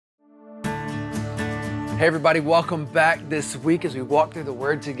Hey everybody, welcome back this week as we walk through the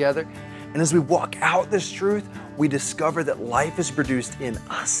Word together. And as we walk out this truth, we discover that life is produced in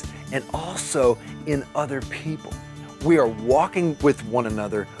us and also in other people. We are walking with one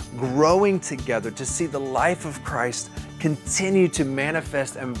another, growing together to see the life of Christ continue to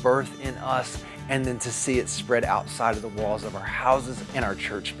manifest and birth in us, and then to see it spread outside of the walls of our houses and our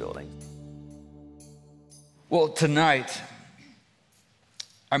church buildings. Well, tonight,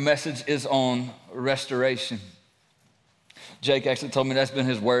 our message is on restoration. Jake actually told me that's been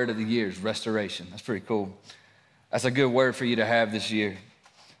his word of the year, is restoration. That's pretty cool. That's a good word for you to have this year.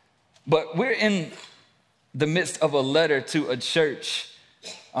 But we're in the midst of a letter to a church,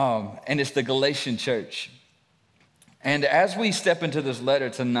 and it's the Galatian church. And as we step into this letter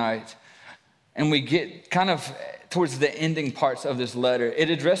tonight, and we get kind of towards the ending parts of this letter, it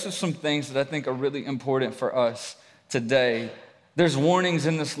addresses some things that I think are really important for us today. There's warnings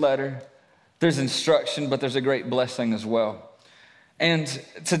in this letter, there's instruction, but there's a great blessing as well. And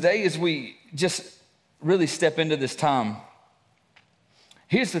today, as we just really step into this time,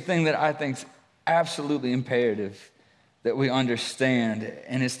 here's the thing that I think is absolutely imperative that we understand,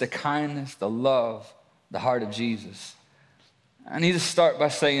 and it's the kindness, the love, the heart of Jesus. I need to start by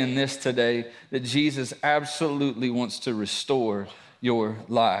saying this today, that Jesus absolutely wants to restore your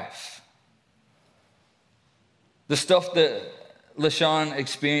life. The stuff that LaShawn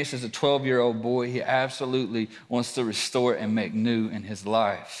experienced as a 12-year-old boy, he absolutely wants to restore and make new in his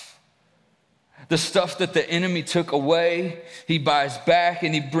life. The stuff that the enemy took away, he buys back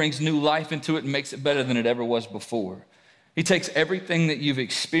and he brings new life into it and makes it better than it ever was before. He takes everything that you've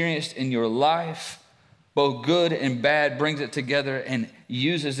experienced in your life, both good and bad, brings it together and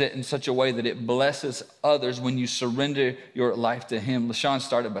uses it in such a way that it blesses others when you surrender your life to him. LaShawn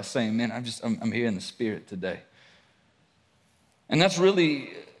started by saying, man, I'm here in the Spirit today. And that's really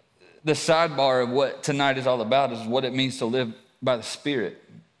the sidebar of what tonight is all about, is what it means to live by the Spirit.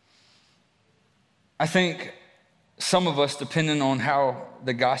 I think some of us, depending on how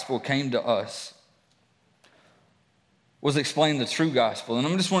the gospel came to us, was explain the true gospel. And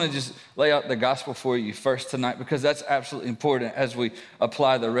I just want to just lay out the gospel for you first tonight, because that's absolutely important as we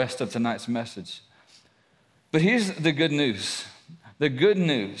apply the rest of tonight's message. But here's the good news. The good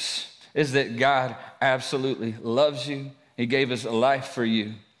news is that God absolutely loves you. He gave his life for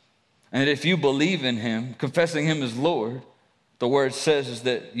you. And if you believe in him, confessing him as Lord, the word says is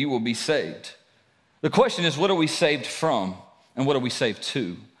that you will be saved. The question is, what are we saved from and what are we saved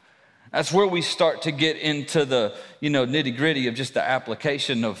to? That's where we start to get into the nitty-gritty of just the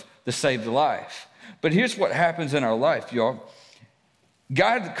application of the saved life. But here's what happens in our life, y'all.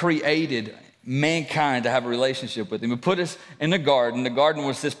 God created mankind to have a relationship with him. He put us in the garden. The garden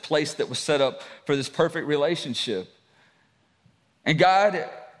was this place that was set up for this perfect relationship. And God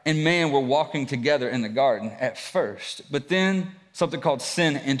and man were walking together in the garden at first, but then something called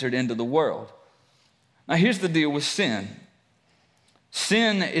sin entered into the world. Now here's the deal with sin.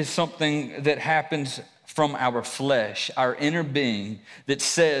 Sin is something that happens from our flesh, our inner being, that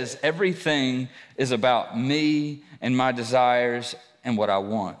says everything is about me and my desires and what I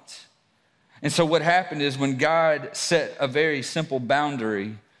want. And so what happened is, when God set a very simple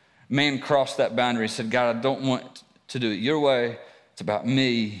boundary, man crossed that boundary and said, God, I don't want to do it your way. It's about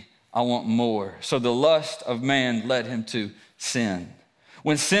me. I want more. So the lust of man led him to sin.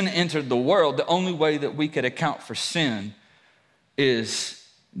 When sin entered the world, the only way that we could account for sin is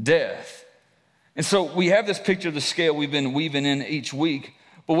death. And so we have this picture of the scale we've been weaving in each week.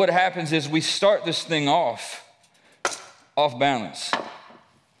 But what happens is we start this thing off balance.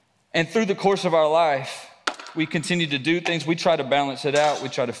 And through the course of our life, we continue to do things. We try to balance it out. We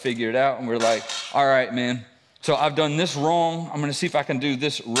try to figure it out. And we're like, all right, man. So I've done this wrong. I'm going to see if I can do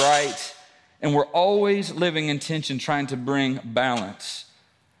this right. And we're always living in tension, trying to bring balance.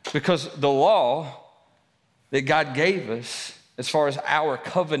 Because the law that God gave us, as far as our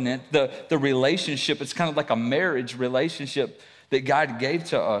covenant, the relationship, it's kind of like a marriage relationship that God gave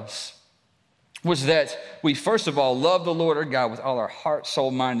to us, was that we first of all love the Lord our God with all our heart,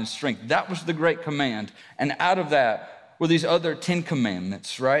 soul, mind, and strength. That was the great command. And out of that were these other 10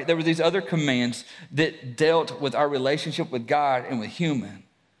 commandments, right? There were these other commands that dealt with our relationship with God and with human.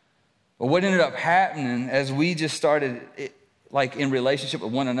 But what ended up happening as we just started in relationship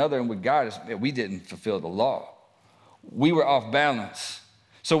with one another and with God is that we didn't fulfill the law. We were off balance.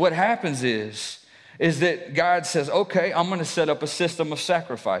 So what happens is that God says, okay, I'm going to set up a system of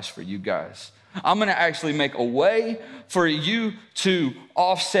sacrifice for you guys. I'm going to actually make a way for you to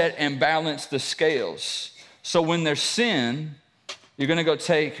offset and balance the scales. So when there's sin, you're going to go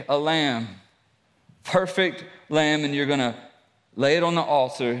take a lamb, perfect lamb, and you're going to lay it on the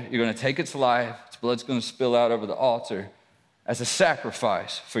altar. You're going to take its life. Its blood's going to spill out over the altar as a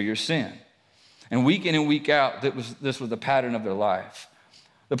sacrifice for your sin. And week in and week out, this was the pattern of their life.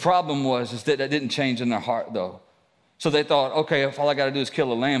 The problem was that didn't change in their heart, though. So they thought, okay, if all I got to do is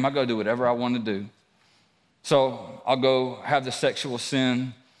kill a lamb, I'll go do whatever I want to do. So I'll go have the sexual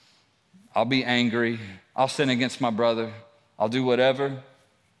sin. I'll be angry. I'll sin against my brother. I'll do whatever.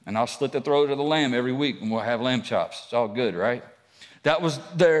 And I'll slit the throat of the lamb every week, and we'll have lamb chops. It's all good, right? That was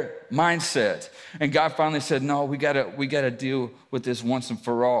their mindset. And God finally said, no, we gotta deal with this once and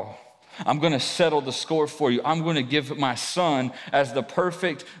for all. I'm going to settle the score for you. I'm going to give my son as the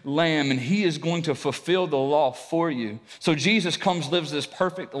perfect lamb, and he is going to fulfill the law for you. So Jesus comes, lives this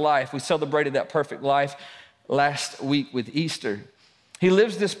perfect life. We celebrated that perfect life last week with Easter. He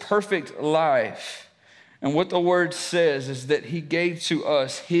lives this perfect life. And what the word says is that he gave to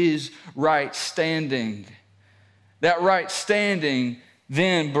us his right standing. That right standing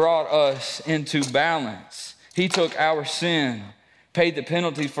then brought us into balance. He took our sin, paid the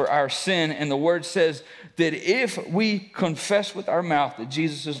penalty for our sin, and the word says that if we confess with our mouth that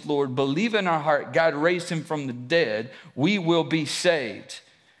Jesus is Lord, believe in our heart God raised him from the dead, we will be saved.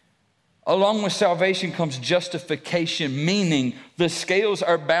 Along with salvation comes justification, meaning the scales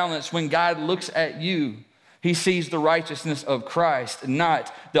are balanced when God looks at you. He sees the righteousness of Christ,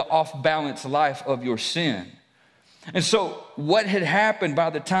 not the off-balance life of your sin. And so what had happened by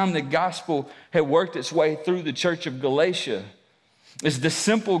the time the gospel had worked its way through the church of Galatia is the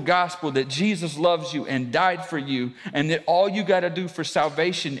simple gospel that Jesus loves you and died for you, and that all you got to do for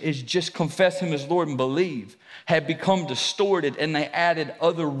salvation is just confess him as Lord and believe, had become distorted, and they added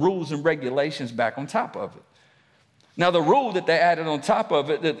other rules and regulations back on top of it. Now, the rule that they added on top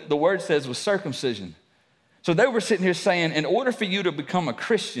of it, that the word says, was circumcision. So they were sitting here saying, in order for you to become a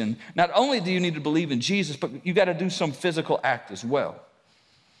Christian, not only do you need to believe in Jesus, but you got to do some physical act as well.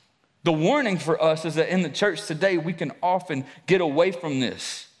 The warning for us is that in the church today, we can often get away from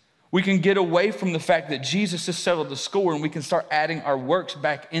this. We can get away from the fact that Jesus has settled the score, and we can start adding our works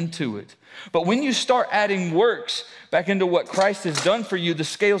back into it. But when you start adding works back into what Christ has done for you, the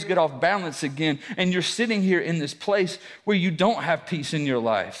scales get off balance again, and you're sitting here in this place where you don't have peace in your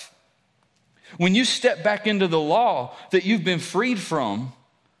life. When you step back into the law that you've been freed from,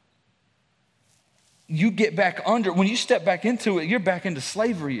 you get back under, when you step back into it, you're back into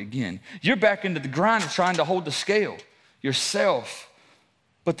slavery again. You're back into the grind of trying to hold the scale yourself.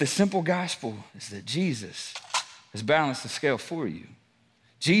 But the simple gospel is that Jesus has balanced the scale for you.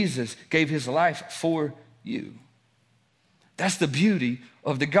 Jesus gave his life for you. That's the beauty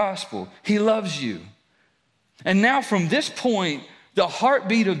of the gospel. He loves you. And now from this point, the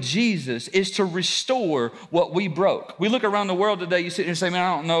heartbeat of Jesus is to restore what we broke. We look around the world today, you sit here and say, man,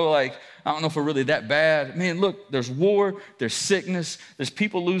 I don't know if we're really that bad. Man, look, there's war, there's sickness, there's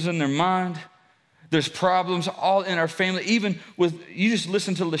people losing their mind, there's problems all in our family. Even with, you just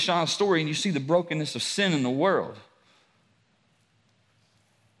listen to LaShawn's story and you see the brokenness of sin in the world.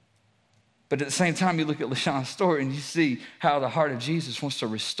 But at the same time, you look at LaShawn's story and you see how the heart of Jesus wants to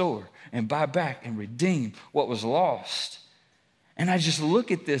restore and buy back and redeem what was lost. And I just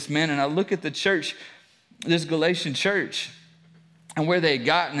look at this, man, and I look at the church, this Galatian church, and where they had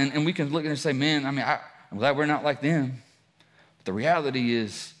gotten, and we can look at it and say, man, I'm glad we're not like them. But the reality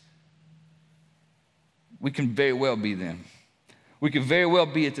is, we can very well be them. We could very well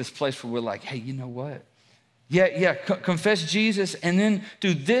be at this place where we're like, hey, you know what? Confess Jesus, and then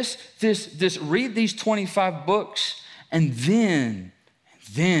do this, read these 25 books, and then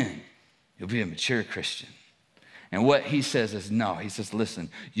you'll be a mature Christian. And what he says is, no, he says, listen,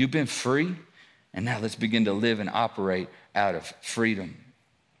 you've been free, and now let's begin to live and operate out of freedom.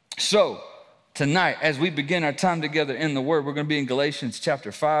 So tonight, as we begin our time together in the Word, we're going to be in Galatians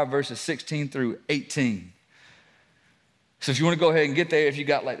chapter 5, verses 16 through 18. So if you want to go ahead and get there, if you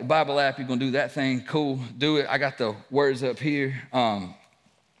got like the Bible app, you're going to do that thing, cool, do it. I got the words up here. Me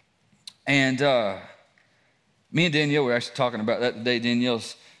and Danielle were actually talking about that today.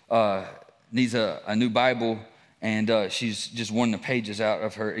 Danielle's needs a new Bible. And she's just worn the pages out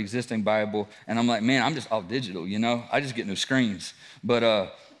of her existing Bible. And I'm like, man, I'm just all digital, you know? I just get new screens.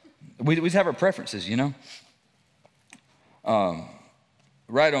 But we just have our preferences, you know?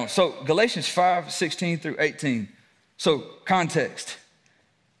 Right on. So Galatians 5, 16 through 18. So context.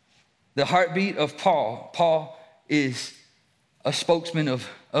 The heartbeat of Paul. Paul is a spokesman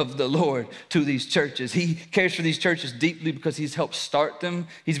of the Lord to these churches. He cares for these churches deeply because he's helped start them.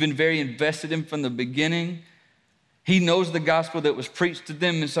 He's been very invested in from the beginning. He knows the gospel that was preached to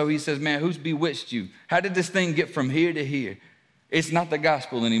them, and so he says, man, who's bewitched you? How did this thing get from here to here? It's not the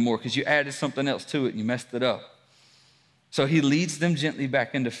gospel anymore because you added something else to it and you messed it up. So he leads them gently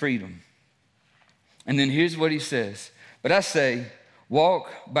back into freedom. And then here's what he says. But I say,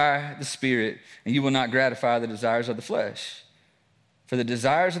 walk by the Spirit, and you will not gratify the desires of the flesh. For the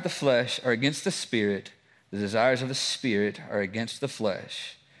desires of the flesh are against the Spirit. The desires of the Spirit are against the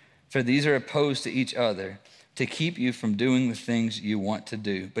flesh. For these are opposed to each other, to keep you from doing the things you want to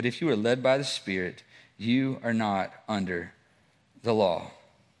do. But if you are led by the Spirit, you are not under the law.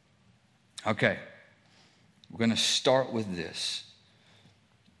 Okay, we're going to start with this.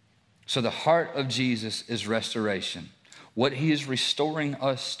 So the heart of Jesus is restoration. What he is restoring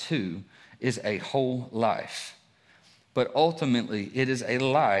us to is a whole life. But ultimately, it is a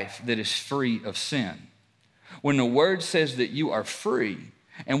life that is free of sin. When the word says that you are free,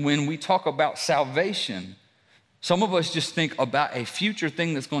 and when we talk about salvation, some of us just think about a future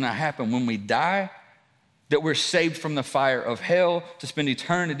thing that's going to happen when we die, that we're saved from the fire of hell to spend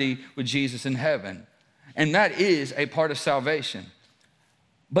eternity with Jesus in heaven. And that is a part of salvation.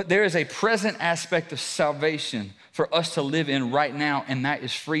 But there is a present aspect of salvation for us to live in right now, and that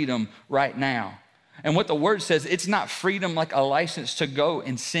is freedom right now. And what the word says, it's not freedom like a license to go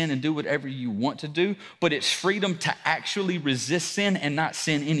and sin and do whatever you want to do, but it's freedom to actually resist sin and not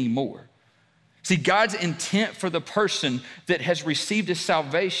sin anymore. See, God's intent for the person that has received his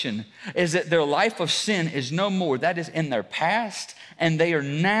salvation is that their life of sin is no more. That is in their past, and they are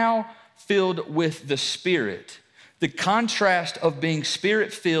now filled with the Spirit. The contrast of being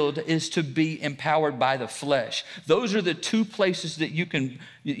Spirit-filled is to be empowered by the flesh. Those are the two places that you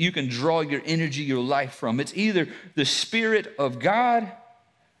can draw your energy, your life from. It's either the Spirit of God,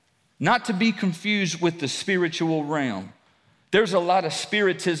 not to be confused with the spiritual realm. There's a lot of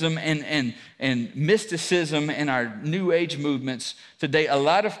spiritism and mysticism in our New Age movements today. A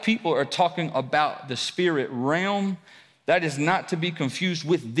lot of people are talking about the spirit realm. That is not to be confused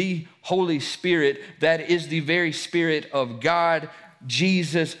with the Holy Spirit. That is the very Spirit of God,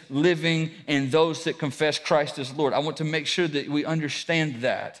 Jesus living in those that confess Christ as Lord. I want to make sure that we understand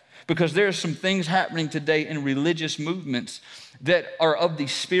that, because there are some things happening today in religious movements that are of the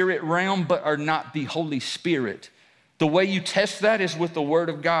spirit realm but are not the Holy Spirit. The way you test that is with the Word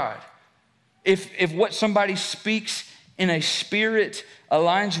of God. If what somebody speaks in a spirit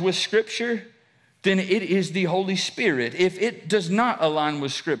aligns with Scripture, then it is the Holy Spirit. If it does not align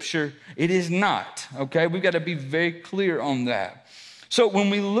with Scripture, it is not, okay? We've got to be very clear on that. So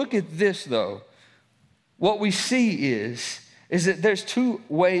when we look at this, though, what we see is that there's two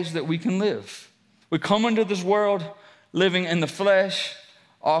ways that we can live. We come into this world living in the flesh,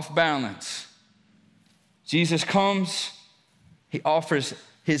 off balance. Jesus comes, he offers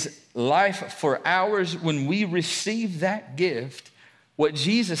his life for ours. When we receive that gift, what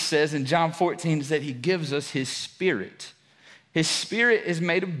Jesus says in John 14 is that he gives us his Spirit. His Spirit is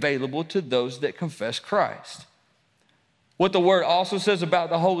made available to those that confess Christ. What the word also says about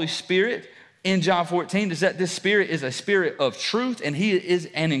the Holy Spirit in John 14 is that this Spirit is a Spirit of truth, and he is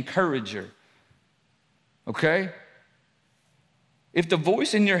an encourager. Okay? If the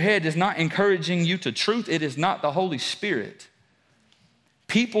voice in your head is not encouraging you to truth, it is not the Holy Spirit.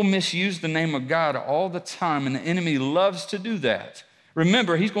 People misuse the name of God all the time, and the enemy loves to do that.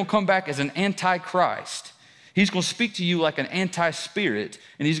 Remember, he's going to come back as an antichrist. He's going to speak to you like an anti-spirit,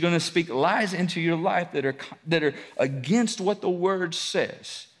 and he's going to speak lies into your life that are against what the word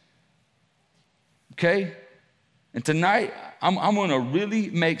says. Okay? And tonight, I'm going to really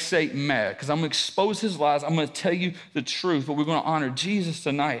make Satan mad, because I'm going to expose his lies. I'm going to tell you the truth, but we're going to honor Jesus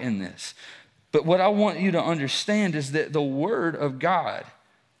tonight in this. But what I want you to understand is that the Word of God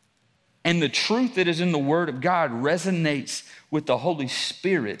and the truth that is in the Word of God resonates with the Holy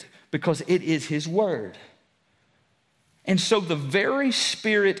Spirit, because it is his Word. And so the very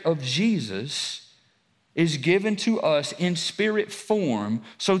Spirit of Jesus is given to us in spirit form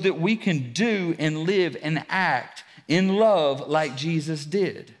so that we can do and live and act in love like Jesus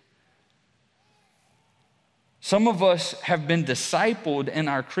did. Some of us have been discipled in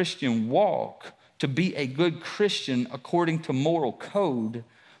our Christian walk to be a good Christian according to moral code,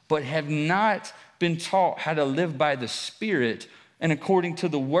 but have not been taught how to live by the Spirit and according to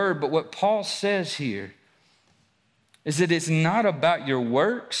the Word. But what Paul says here is that it's not about your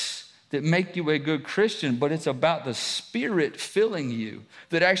works that make you a good Christian, but it's about the Spirit filling you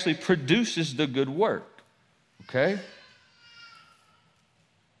that actually produces the good work, okay?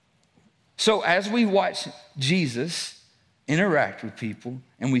 So as we watch Jesus interact with people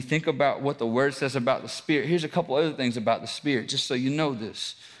and we think about what the Word says about the Spirit, here's a couple other things about the Spirit, just so you know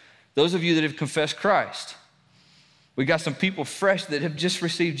this. Those of you that have confessed Christ, we got some people fresh that have just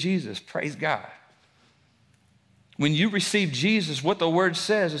received Jesus, praise God. When you receive Jesus, what the Word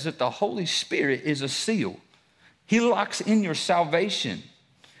says is that the Holy Spirit is a seal. He locks in your salvation.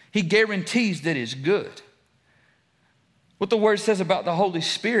 He guarantees that it's good. What the word says about the Holy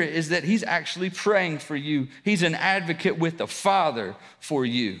Spirit is that he's actually praying for you. He's an advocate with the Father for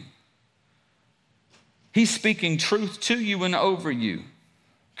you. He's speaking truth to you and over you,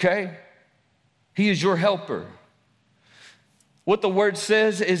 okay? He is your helper. What the word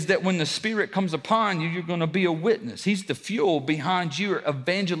says is that when the Spirit comes upon you, you're going to be a witness. He's the fuel behind your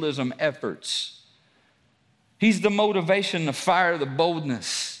evangelism efforts. He's the motivation, the fire, the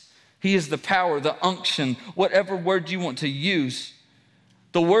boldness. He is the power, the unction, whatever word you want to use.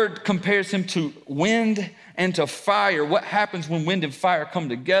 The word compares him to wind and to fire. What happens when wind and fire come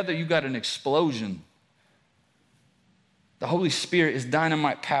together? You got an explosion. The Holy Spirit is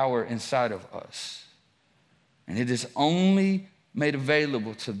dynamite power inside of us. And it is only made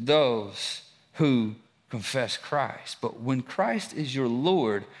available to those who confess Christ. But when Christ is your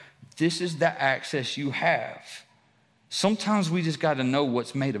Lord, this is the access you have. Sometimes we just got to know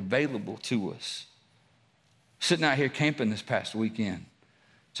what's made available to us. Sitting out here camping this past weekend.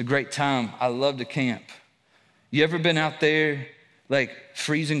 It's a great time. I love to camp. You ever been out there like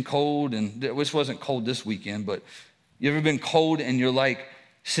freezing cold? And which wasn't cold this weekend, but you ever been cold and you're like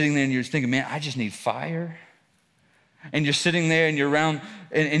sitting there and you're thinking, man, I just need fire? And you're sitting there and you're around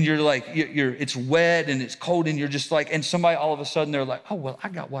and you're like, it's wet and it's cold and you're just like, and somebody all of a sudden they're like, oh, well, I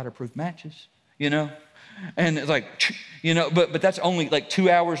got waterproof matches, you know? And it's like, you know, but that's only like 2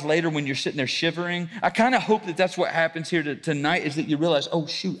 hours later when you're sitting there shivering. I kind of hope that that's what happens here tonight is that you realize, oh,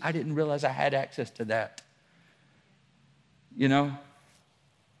 shoot, I didn't realize I had access to that. You know?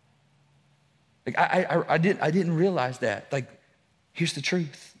 Like I didn't realize that. Like, here's the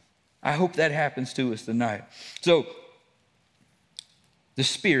truth. I hope that happens to us tonight. So, the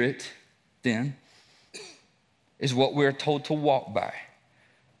Spirit, then, is what we're told to walk by.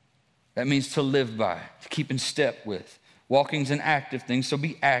 That means to live by, to keep in step with. Walking's an active thing, so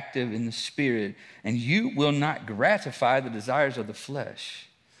be active in the Spirit, and you will not gratify the desires of the flesh.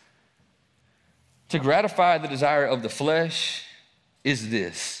 To gratify the desire of the flesh is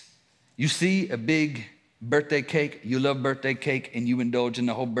this. You see a big birthday cake, you love birthday cake, and you indulge in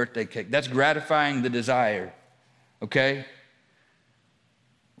the whole birthday cake. That's gratifying the desire, okay?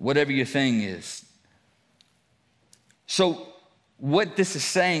 Whatever your thing is. So what this is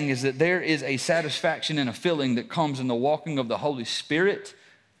saying is that there is a satisfaction and a feeling that comes in the walking of the Holy Spirit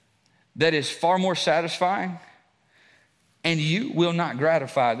that is far more satisfying, and you will not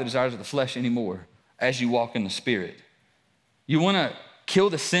gratify the desires of the flesh anymore as you walk in the Spirit. You want to kill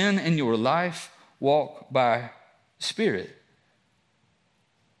the sin in your life, walk by the Spirit.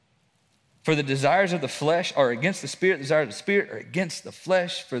 For the desires of the flesh are against the Spirit, the desires of the Spirit are against the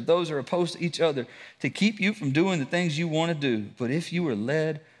flesh, for those are opposed to each other to keep you from doing the things you want to do. But if you are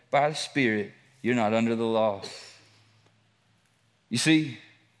led by the Spirit, you're not under the law. You see,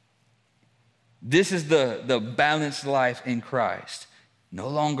 this is the balanced life in Christ, no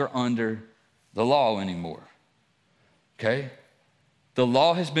longer under the law anymore, okay? The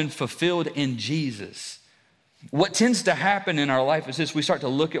law has been fulfilled in Jesus. What tends to happen in our life is this: we start to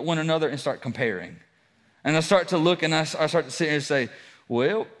look at one another and start comparing. And I start to look and I start to sit here and say,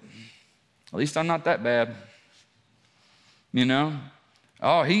 well, at least I'm not that bad. You know?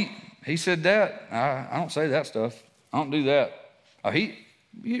 Oh, he said that. I don't say that stuff. I don't do that. Oh,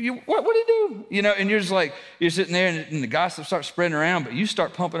 what did he do? You know, and you're just like, you're sitting there and the gossip starts spreading around, but you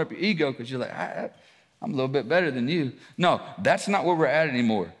start pumping up your ego because you're like, I'm a little bit better than you. No, that's not where we're at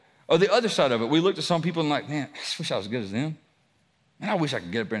anymore. Or the other side of it, we look at some people and like, man, I just wish I was as good as them. Man, I wish I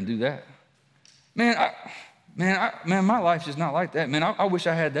could get up there and do that. Man, my life's just not like that. Man, I wish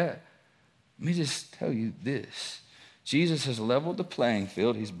I had that. Let me just tell you this. Jesus has leveled the playing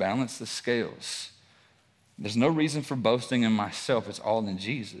field. He's balanced the scales. There's no reason for boasting in myself. It's all in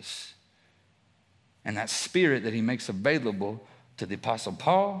Jesus. And that Spirit that he makes available to the Apostle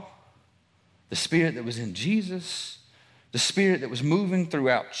Paul, the Spirit that was in Jesus, the Spirit that was moving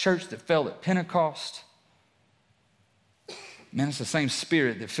throughout church that fell at Pentecost. Man, it's the same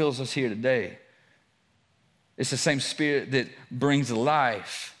Spirit that fills us here today. It's the same Spirit that brings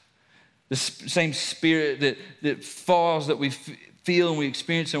life. The same Spirit that falls, that we feel and we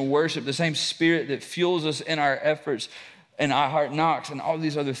experience in worship. The same Spirit that fuels us in our efforts and our heart knocks and all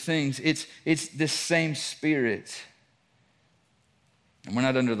these other things. It's this same Spirit. And we're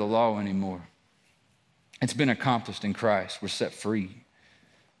not under the law anymore. It's been accomplished in Christ. We're set free.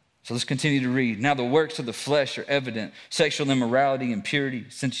 So let's continue to read. Now the works of the flesh are evident: sexual immorality, impurity,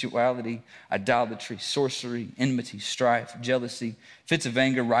 sensuality, idolatry, sorcery, enmity, strife, jealousy, fits of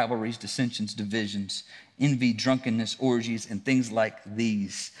anger, rivalries, dissensions, divisions, envy, drunkenness, orgies, and things like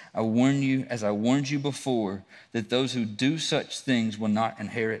these. I warn you, as I warned you before, that those who do such things will not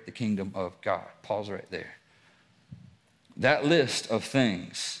inherit the kingdom of God. Pause right there. That list of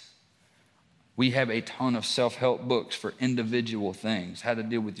things, we have a ton of self-help books for individual things. How to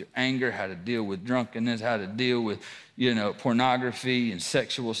deal with your anger, how to deal with drunkenness, how to deal with, pornography and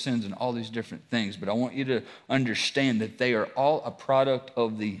sexual sins and all these different things. But I want you to understand that they are all a product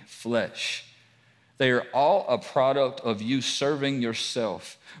of the flesh. They are all a product of you serving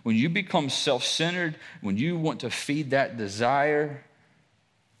yourself. When you become self-centered, when you want to feed that desire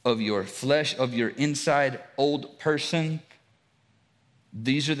of your flesh, of your inside old person,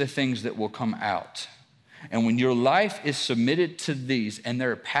 these are the things that will come out. And when your life is submitted to these, and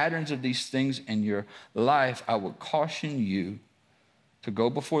there are patterns of these things in your life, I would caution you to go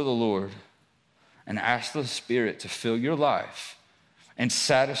before the Lord and ask the Spirit to fill your life and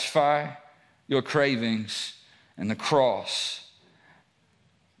satisfy your cravings and the cross.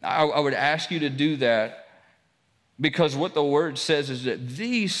 I would ask you to do that because what the Word says is that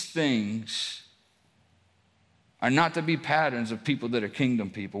these things are not to be patterns of people that are kingdom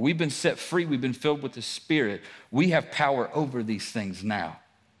people. We've been set free. We've been filled with the Spirit. We have power over these things now.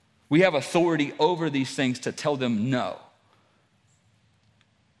 We have authority over these things to tell them no.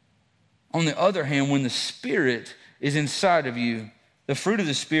 On the other hand, when the Spirit is inside of you, the fruit of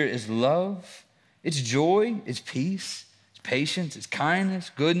the Spirit is love, it's joy, it's peace, it's patience, it's kindness,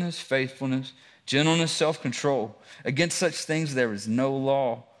 goodness, faithfulness, gentleness, self-control. Against such things there is no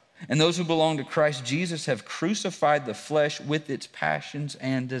law. And those who belong to Christ Jesus have crucified the flesh with its passions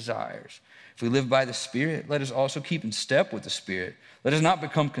and desires. If we live by the Spirit, let us also keep in step with the Spirit. Let us not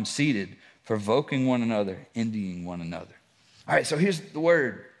become conceited, provoking one another, envying one another. All right, so here's the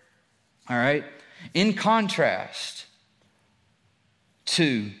word. All right, in contrast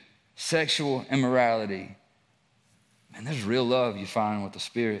to sexual immorality, man, there's real love you find with the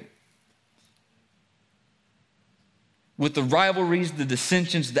Spirit. With the rivalries, the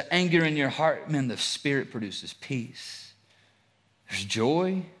dissensions, the anger in your heart, man, the Spirit produces peace. There's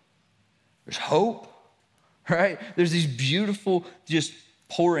joy. There's hope, right? There's these beautiful just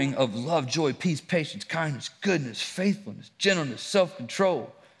pouring of love, joy, peace, patience, kindness, goodness, faithfulness, gentleness,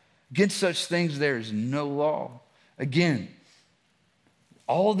 self-control. Against such things there is no law. Again,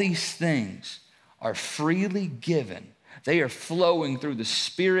 all these things are freely given. They are flowing through the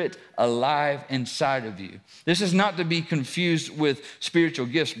Spirit alive inside of you. This is not to be confused with spiritual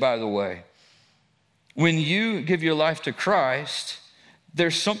gifts, by the way. When you give your life to Christ,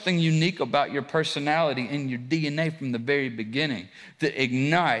 there's something unique about your personality and your DNA from the very beginning that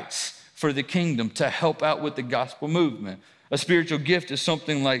ignites for the kingdom to help out with the gospel movement. A spiritual gift is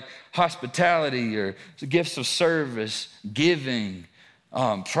something like hospitality or gifts of service, giving,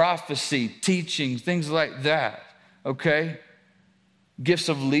 prophecy, teaching, things like that. Okay? Gifts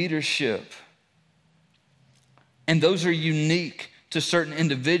of leadership. And those are unique to certain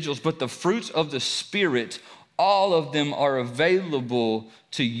individuals, but the fruits of the Spirit, all of them are available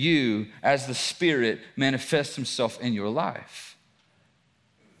to you as the Spirit manifests Himself in your life.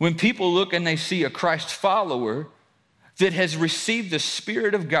 When people look and they see a Christ follower that has received the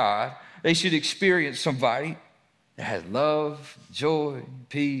Spirit of God, they should experience somebody that has love, joy,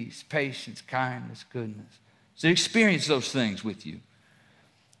 peace, patience, kindness, goodness. So experience those things with you.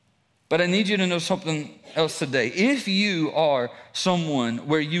 But I need you to know something else today. If you are someone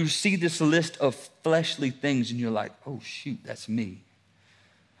where you see this list of fleshly things and you're like, oh shoot, that's me.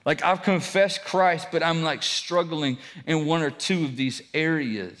 Like I've confessed Christ, but I'm like struggling in one or two of these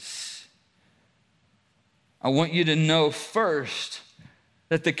areas. I want you to know first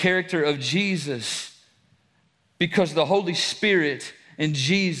that the character of Jesus, because the Holy Spirit and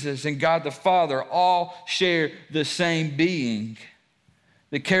Jesus and God the Father all share the same being.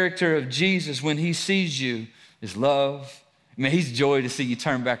 The character of Jesus, when He sees you, is love. I mean, He's joy to see you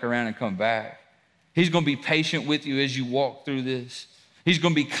turn back around and come back. He's going to be patient with you as you walk through this. He's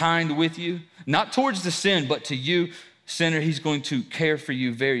going to be kind with you, not towards the sin, but to you, sinner. He's going to care for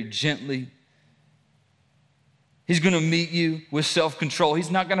you very gently. He's going to meet you with self-control.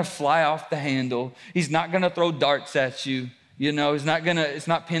 He's not going to fly off the handle. He's not going to throw darts at you. You know, it's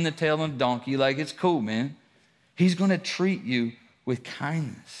not pin the tail on a donkey. Like, it's cool, man. He's going to treat you with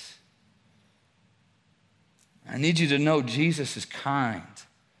kindness. I need you to know Jesus is kind.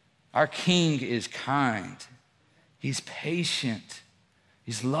 Our King is kind. He's patient.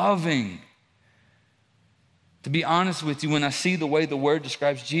 He's loving. To be honest with you, when I see the way the Word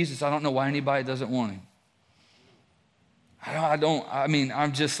describes Jesus, I don't know why anybody doesn't want Him.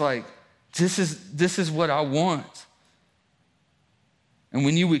 I'm just like, this is what I want. And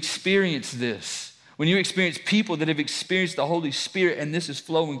when you experience this, when you experience people that have experienced the Holy Spirit and this is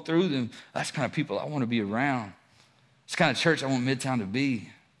flowing through them, that's the kind of people I want to be around. It's the kind of church I want Midtown to be.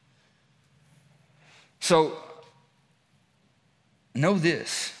 So, know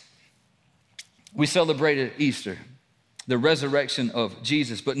this. We celebrated Easter, the resurrection of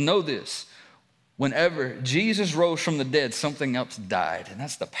Jesus, but know this. Whenever Jesus rose from the dead, something else died, and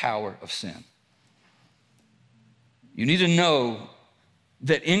that's the power of sin. You need to know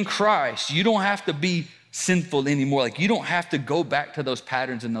that in Christ, you don't have to be sinful anymore. Like, you don't have to go back to those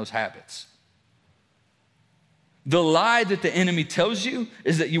patterns and those habits. The lie that the enemy tells you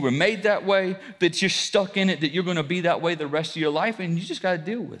is that you were made that way, that you're stuck in it, that you're going to be that way the rest of your life, and you just got to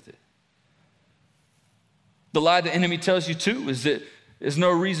deal with it. The lie the enemy tells you too is that there's no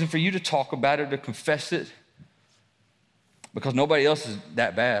reason for you to talk about it or confess it because nobody else is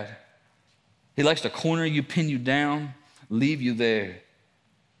that bad. He likes to corner you, pin you down, leave you there.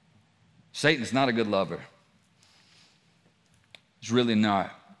 Satan's not a good lover. He's really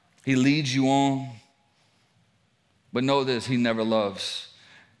not. He leads you on, but know this, he never loves.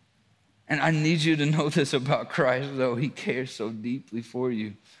 And I need you to know this about Christ, though. He cares so deeply for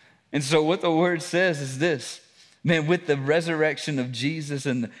you. And so what the word says is this, man, with the resurrection of Jesus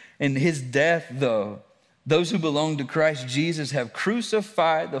and his death, though, those who belong to Christ Jesus have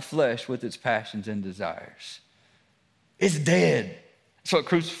crucified the flesh with its passions and desires. It's dead. That's what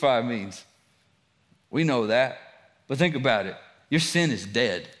crucify means. We know that, but think about it. Your sin is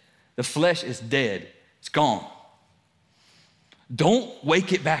dead. The flesh is dead. It's gone. Don't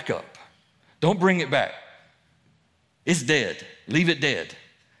wake it back up. Don't bring it back. It's dead. Leave it dead.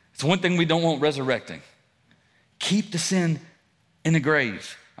 It's one thing we don't want resurrecting. Keep the sin in the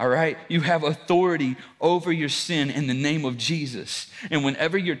grave, all right? You have authority over your sin in the name of Jesus. And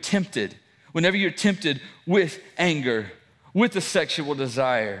whenever you're tempted with anger, with a sexual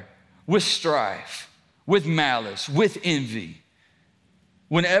desire, with strife, with malice, with envy,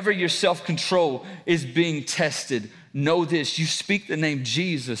 whenever your self-control is being tested, know this, you speak the name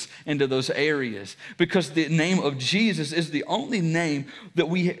Jesus into those areas because the name of Jesus is the only name that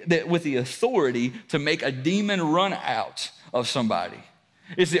with the authority to make a demon run out of somebody.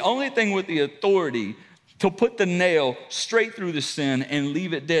 It's the only thing with the authority to put the nail straight through the sin and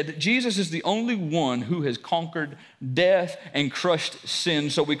leave it dead. Jesus is the only one who has conquered death and crushed sin.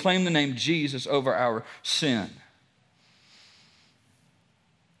 So we claim the name Jesus over our sin.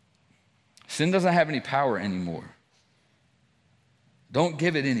 Sin doesn't have any power anymore. Don't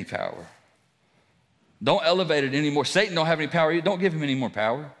give it any power. Don't elevate it anymore. Satan don't have any power. Don't give him any more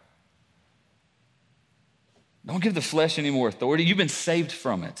power. Don't give the flesh any more authority. You've been saved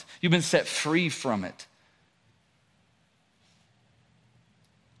from it. You've been set free from it.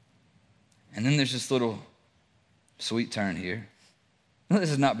 And then there's this little sweet turn here. This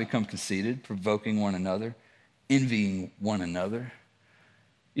has not become conceited, provoking one another, envying one another.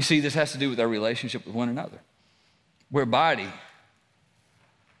 You see, this has to do with our relationship with one another. We're a body.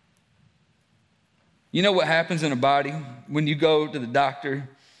 You know what happens in a body when you go to the doctor?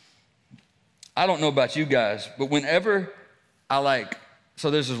 I don't know about you guys, but whenever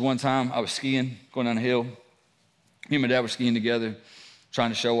so there's this one time I was skiing, going down a hill. Me and my dad were skiing together,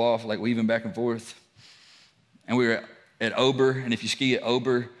 trying to show off, like weaving back and forth. And we were at Ober, and if you ski at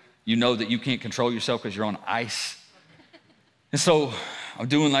Ober, you know that you can't control yourself because you're on ice. And so I'm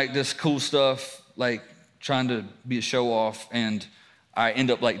doing like this cool stuff, like trying to be a show off, and I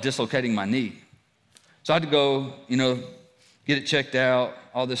end up like dislocating my knee. So I had to go, get it checked out,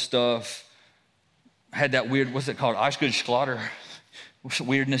 all this stuff. I had that weird, what's it called? Eichsgud-Schlatter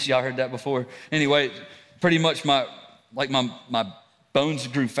weirdness. Y'all heard that before? Anyway, pretty much my bones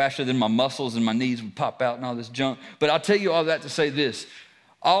grew faster than my muscles and my knees would pop out and all this junk. But I'll tell you all that to say this.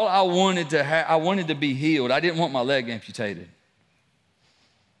 All I wanted to be healed. I didn't want my leg amputated.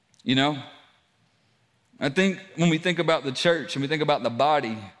 I think when we think about the church and we think about the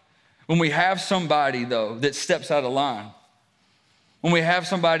body, when we have somebody, though, that steps out of line, when we have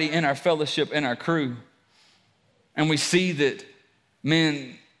somebody in our fellowship, in our crew, and we see that,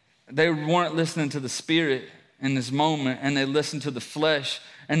 man, they weren't listening to the Spirit in this moment, and they listened to the flesh,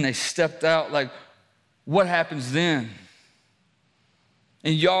 and they stepped out, like, what happens then?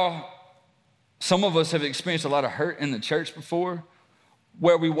 And y'all, some of us have experienced a lot of hurt in the church before,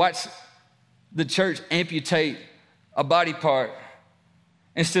 where we watch the church amputate a body part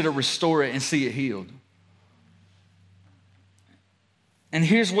instead of restore it and see it healed. And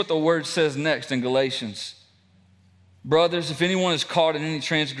here's what the word says next in Galatians. Brothers, if anyone is caught in any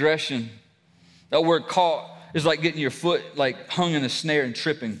transgression, that word caught is like getting your foot like hung in a snare and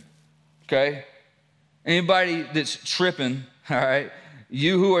tripping, okay? Anybody that's tripping, all right,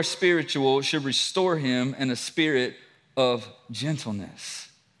 you who are spiritual should restore him in a spirit of gentleness.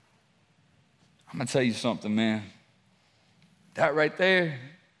 I'm gonna tell you something, man. That right there,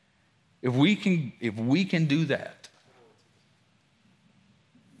 if we can do that,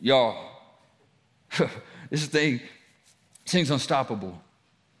 y'all, this thing's unstoppable.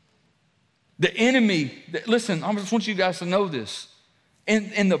 The enemy, listen, I just want you guys to know this.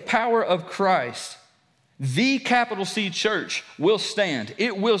 In the power of Christ, the capital C church will stand.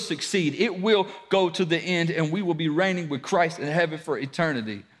 It will succeed. It will go to the end, and we will be reigning with Christ in heaven for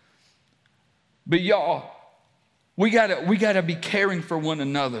eternity. But y'all, we gotta be caring for one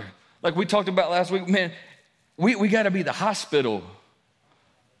another. Like we talked about last week, man, we gotta be the hospital.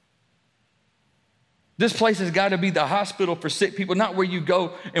 This place has got to be the hospital for sick people, not where you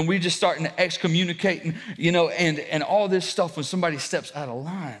go and we're just starting to excommunicate and all this stuff when somebody steps out of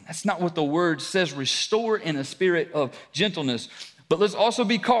line. That's not what the word says. Restore in a spirit of gentleness. But let's also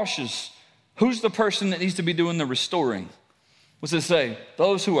be cautious. Who's the person that needs to be doing the restoring? What's it say?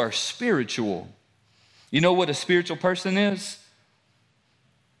 Those who are spiritual. You know what a spiritual person is?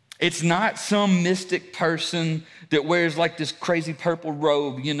 It's not some mystic person that wears like this crazy purple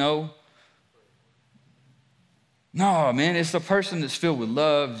robe, No, man, it's the person that's filled with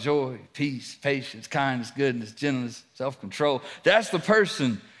love, joy, peace, patience, kindness, goodness, gentleness, self-control. That's the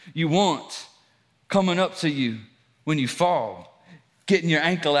person you want coming up to you when you fall, getting your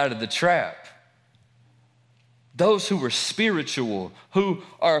ankle out of the trap. Those who are spiritual, who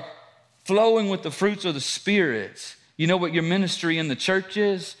are flowing with the fruits of the Spirit. You know what your ministry in the church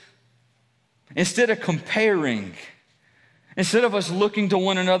is? Instead of comparing, instead of us looking to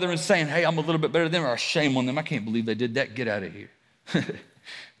one another and saying, hey, I'm a little bit better than them, or shame on them, I can't believe they did that, get out of here.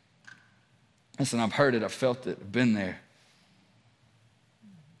 Listen, I've heard it, I've felt it, I've been there.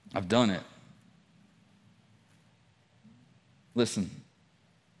 I've done it. Listen,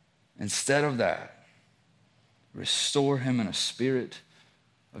 instead of that, restore him in a spirit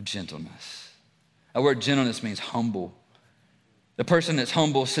of gentleness. That word gentleness means humble. The person that's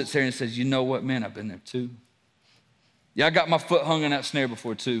humble sits there and says, you know what, man, I've been there too. Yeah, I got my foot hung in that snare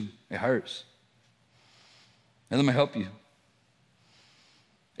before too. It hurts. And let me help you.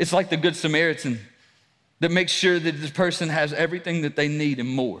 It's like the Good Samaritan that makes sure that this person has everything that they need and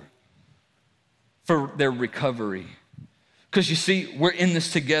more for their recovery. Because you see, we're in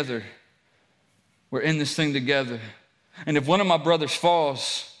this together. We're in this thing together. And if one of my brothers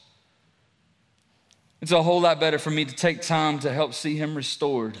falls, it's a whole lot better for me to take time to help see him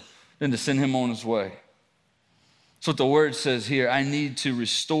restored than to send him on his way. That's what the word says here. I need to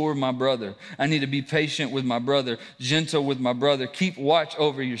restore my brother. I need to be patient with my brother, gentle with my brother. Keep watch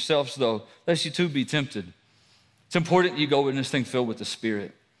over yourselves, though, lest you too be tempted. It's important you go in this thing filled with the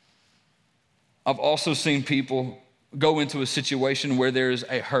Spirit. I've also seen people go into a situation where there is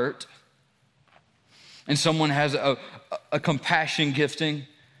a hurt and someone has a compassion gifting,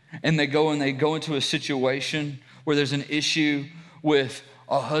 and they go into a situation where there's an issue with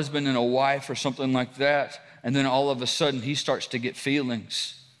a husband and a wife or something like that. And then all of a sudden, he starts to get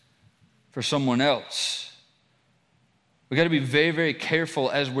feelings for someone else. We got to be very, very careful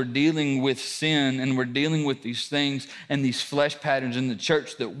as we're dealing with sin and we're dealing with these things and these flesh patterns in the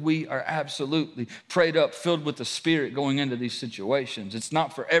church that we are absolutely prayed up, filled with the Spirit going into these situations. It's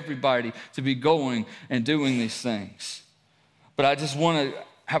not for everybody to be going and doing these things. But I just want to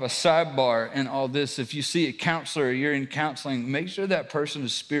have a sidebar in all this. If you see a counselor or you're in counseling, make sure that person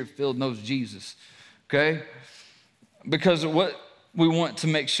is Spirit-filled, knows Jesus. Okay? Because what we want to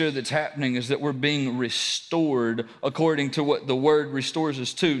make sure that's happening is that we're being restored according to what the word restores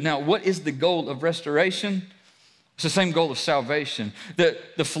us to. Now, what is the goal of restoration? It's the same goal of salvation,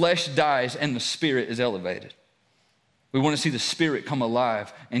 that the flesh dies and the Spirit is elevated. We want to see the Spirit come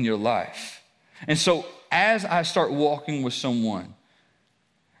alive in your life. And so as I start walking with someone,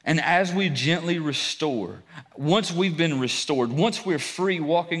 and as we gently restore, once we've been restored, once we're free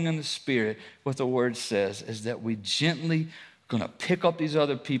walking in the Spirit, what the word says is that we gently going to pick up these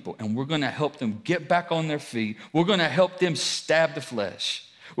other people and we're going to help them get back on their feet. We're going to help them stab the flesh.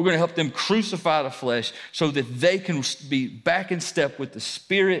 We're going to help them crucify the flesh so that they can be back in step with the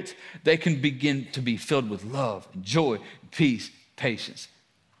Spirit. They can begin to be filled with love and joy, and peace, patience.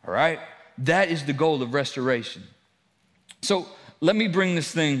 All right? That is the goal of restoration. So let me bring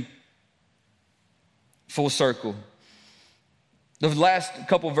this thing full circle. The last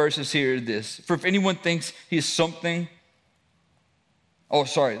couple verses here are this. For if anyone thinks he is something,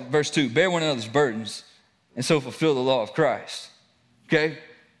 verse 2, bear one another's burdens and so fulfill the law of Christ. Okay?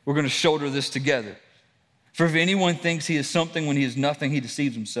 We're going to shoulder this together. For if anyone thinks he is something when he is nothing, he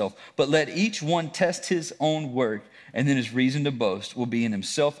deceives himself. But let each one test his own work, and then his reason to boast will be in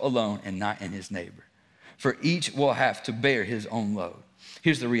himself alone and not in his neighbor. For each will have to bear his own load.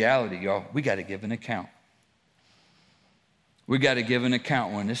 Here's the reality, y'all. We got to give an account. We got to give an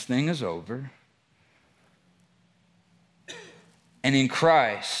account when this thing is over. And in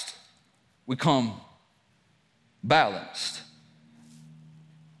Christ, we come balanced.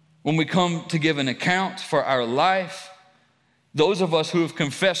 When we come to give an account for our life, those of us who have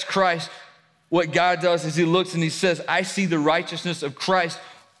confessed Christ, what God does is he looks and he says, I see the righteousness of Christ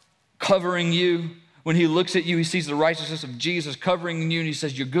covering you. When he looks at you, he sees the righteousness of Jesus covering you, and he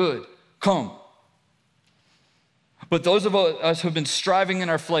says, you're good, come. But those of us who have been striving in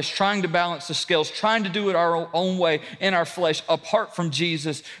our flesh, trying to balance the scales, trying to do it our own way in our flesh, apart from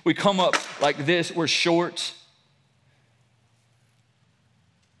Jesus, we come up like this, we're short.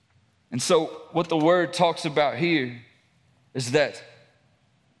 And so what the word talks about here is that,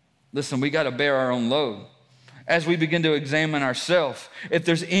 listen, we got to bear our own load. As we begin to examine ourselves, if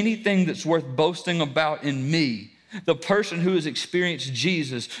there's anything that's worth boasting about in me, the person who has experienced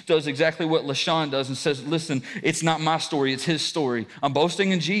Jesus does exactly what LaShawn does and says, listen, it's not my story, it's his story. I'm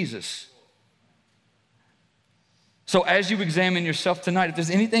boasting in Jesus. So as you examine yourself tonight, if there's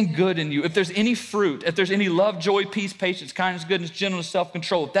anything good in you, if there's any fruit, if there's any love, joy, peace, patience, kindness, goodness, gentleness,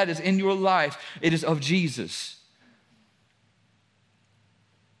 self-control, if that is in your life, it is of Jesus.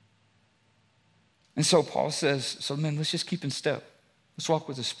 And so Paul says, so man, let's just keep in step. Let's walk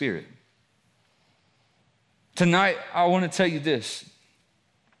with the Spirit. Tonight, I want to tell you this.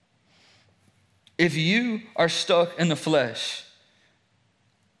 If you are stuck in the flesh,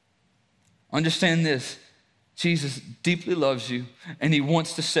 understand this. Jesus deeply loves you, and he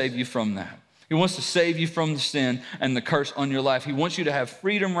wants to save you from that. He wants to save you from the sin and the curse on your life. He wants you to have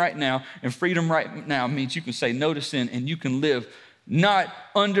freedom right now, and freedom right now means you can say no to sin, and you can live not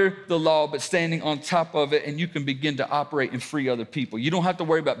under the law, but standing on top of it, and you can begin to operate and free other people. You don't have to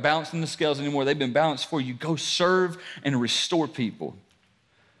worry about balancing the scales anymore. They've been balanced for you. Go serve and restore people.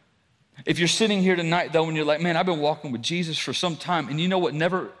 If you're sitting here tonight, though, and you're like, man, I've been walking with Jesus for some time, and you know what?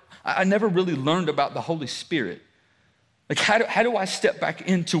 I never really learned about the Holy Spirit. Like, how do I step back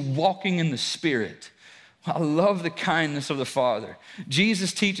into walking in the Spirit? I love the kindness of the Father.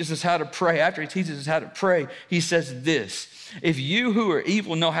 Jesus teaches us how to pray. After he teaches us how to pray, he says this: if you who are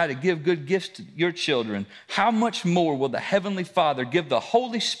evil know how to give good gifts to your children, how much more will the Heavenly Father give the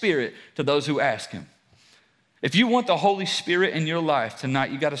Holy Spirit to those who ask him? If you want the Holy Spirit in your life tonight,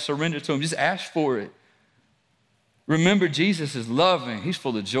 you got to surrender to him. Just ask for it. Remember, Jesus is loving. He's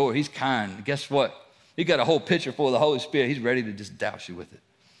full of joy. He's kind. And guess what? He got a whole pitcher full of the Holy Spirit. He's ready to just douse you with it.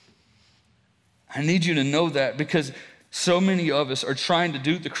 I need you to know that, because so many of us are trying to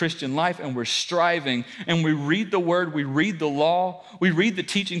do the Christian life, and we're striving, and we read the word, we read the law, we read the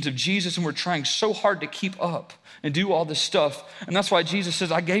teachings of Jesus, and we're trying so hard to keep up and do all this stuff. And that's why Jesus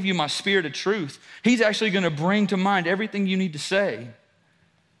says, I gave you my Spirit of truth. He's actually going to bring to mind everything you need to say.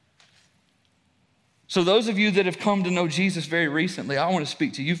 So those of you that have come to know Jesus very recently, I want to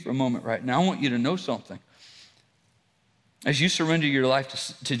speak to you for a moment right now. I want you to know something. As you surrender your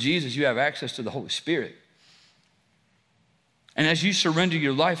life to Jesus, you have access to the Holy Spirit. And as you surrender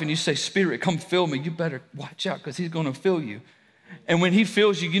your life and you say, Spirit, come fill me, you better watch out, because he's going to fill you. And when he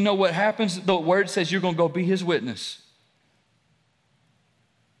fills you, you know what happens? The word says you're going to go be his witness.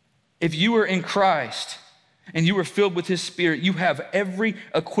 If you are in Christ and you are filled with his Spirit, you have every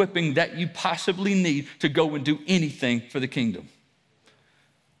equipping that you possibly need to go and do anything for the kingdom.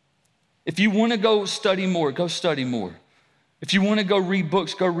 If you want to go study more, go study more. If you want to go read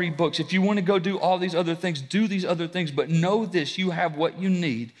books, go read books. If you want to go do all these other things, do these other things. But know this, you have what you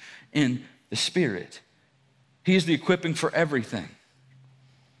need in the Spirit. He is the equipping for everything.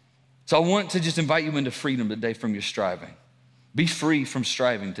 So I want to just invite you into freedom today from your striving. Be free from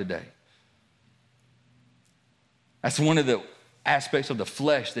striving today. That's one of the aspects of the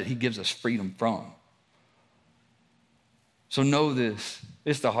flesh that he gives us freedom from. So know this,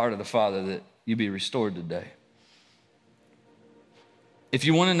 it's the heart of the Father that you be restored today. If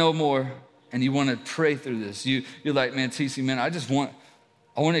you want to know more and you want to pray through this, you're like, man, TC, man, I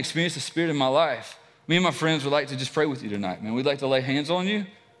want to experience the Spirit in my life. Me and my friends would like to just pray with you tonight, man. We'd like to lay hands on you.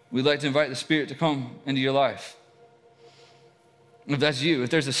 We'd like to invite the Spirit to come into your life. If that's you, if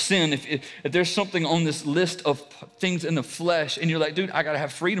there's a sin, if there's something on this list of things in the flesh and you're like, dude, I got to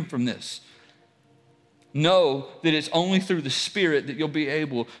have freedom from this. Know that it's only through the Spirit that you'll be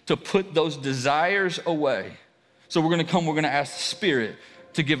able to put those desires away. So we're going to ask the Spirit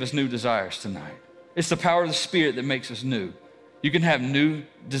to give us new desires tonight. It's the power of the Spirit that makes us new. You can have new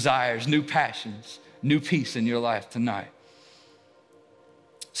desires, new passions, new peace in your life tonight.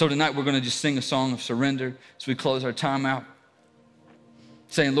 So tonight we're going to just sing a song of surrender as we close our time out,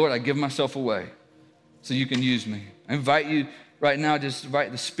 saying, Lord, I give myself away so you can use me. I invite you right now, just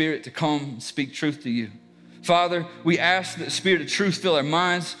invite the Spirit to come and speak truth to you. Father, we ask that the Spirit of truth fill our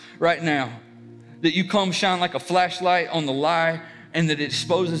minds right now, that you come shine like a flashlight on the lie, and that it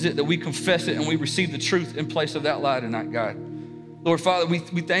exposes it, that we confess it and we receive the truth in place of that lie tonight, God. Lord, Father, we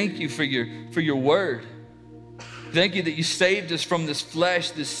thank you for your word. Thank you that you saved us from this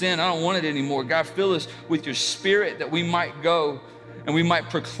flesh, this sin. I don't want it anymore. God, fill us with your Spirit that we might go and we might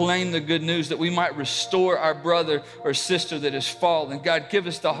proclaim the good news, that we might restore our brother or sister that has fallen. God, give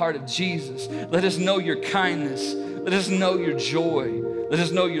us the heart of Jesus. Let us know your kindness. Let us know your joy. Let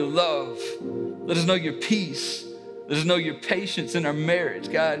us know your love. Let us know your peace. Let us know your patience in our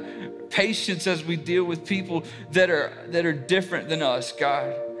marriage, God. Patience as we deal with people that are different than us,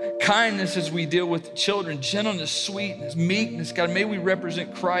 God. Kindness as we deal with children, gentleness, sweetness, meekness. God, may we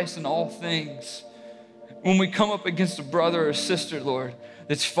represent Christ in all things. When we come up against a brother or sister, Lord,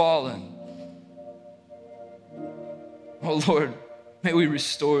 that's fallen, oh Lord, may we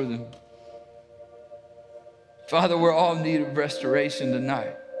restore them. Father, we're all in need of restoration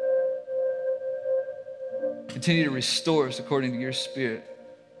tonight. Continue to restore us according to your Spirit.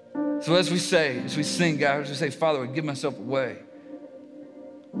 So as we sing, God, as we say, Father, I give myself away.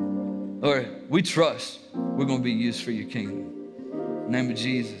 Lord, we trust we're going to be used for your kingdom. In the name of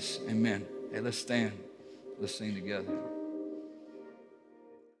Jesus, amen. Hey, let's stand. Let's sing together.